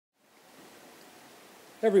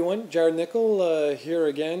Hey everyone, Jarrod here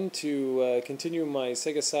again to continue my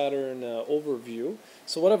Sega Saturn overview.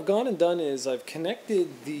 So what I've gone and done is I've connected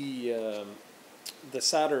the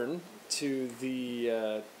Saturn to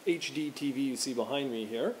the HD TV you see behind me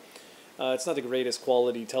here. It's not the greatest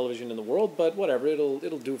quality television in the world, but whatever,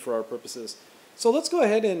 it'll do for our purposes. So let's go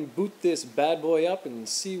ahead and boot this bad boy up and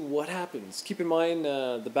see what happens. Keep in mind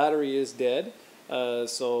the battery is dead,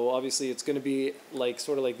 so obviously it's going to be like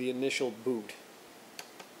sort of like the initial boot.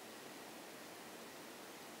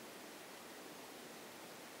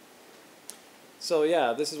 So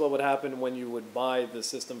yeah, this is what would happen when you would buy the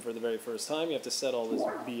system for the very first time. You have to set all this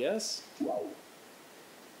BS.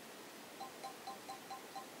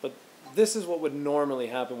 But this is what would normally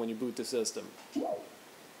happen when you boot the system.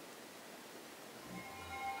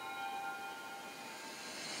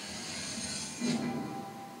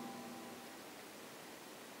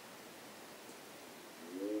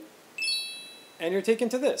 And you're taken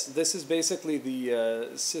to this. This is basically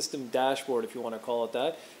the system dashboard, if you want to call it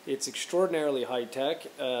that. It's extraordinarily high-tech.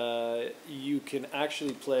 You can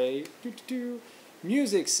actually play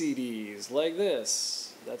music CDs like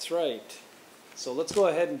this. That's right. So let's go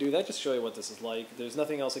ahead and do that, just show you what this is like. There's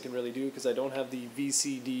nothing else I can really do because I don't have the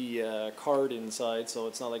VCD card inside, so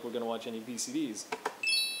it's not like we're going to watch any VCDs.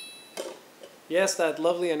 Yes, that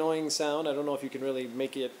lovely annoying sound. I don't know if you can really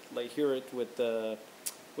make it, like, hear it with the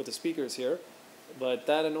speakers here. But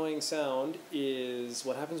that annoying sound is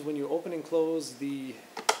what happens when you open and close the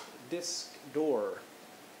disc door.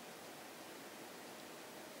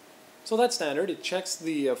 So that's standard. It checks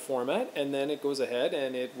the format, and then it goes ahead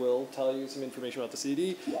and it will tell you some information about the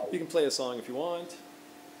CD. You can play a song if you want.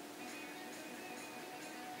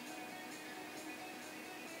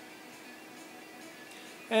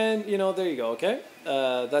 And, you know, there you go, okay?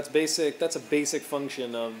 That's basic. That's a basic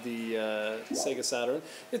function of the Sega Saturn.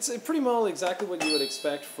 It's pretty much exactly what you would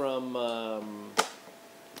expect from a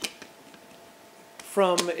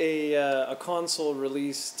console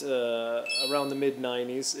released around the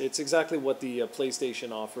mid-90s. It's exactly what the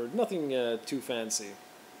PlayStation offered. Nothing too fancy.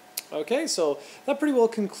 Okay, so that pretty well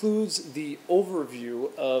concludes the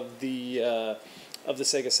overview of the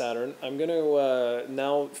Sega Saturn. I'm going to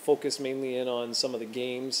now focus mainly in on some of the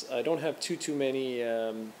games. I don't have too many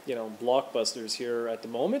you know, blockbusters here at the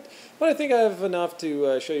moment, but I think I have enough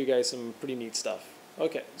to show you guys some pretty neat stuff.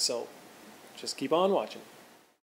 Okay, so just keep on watching.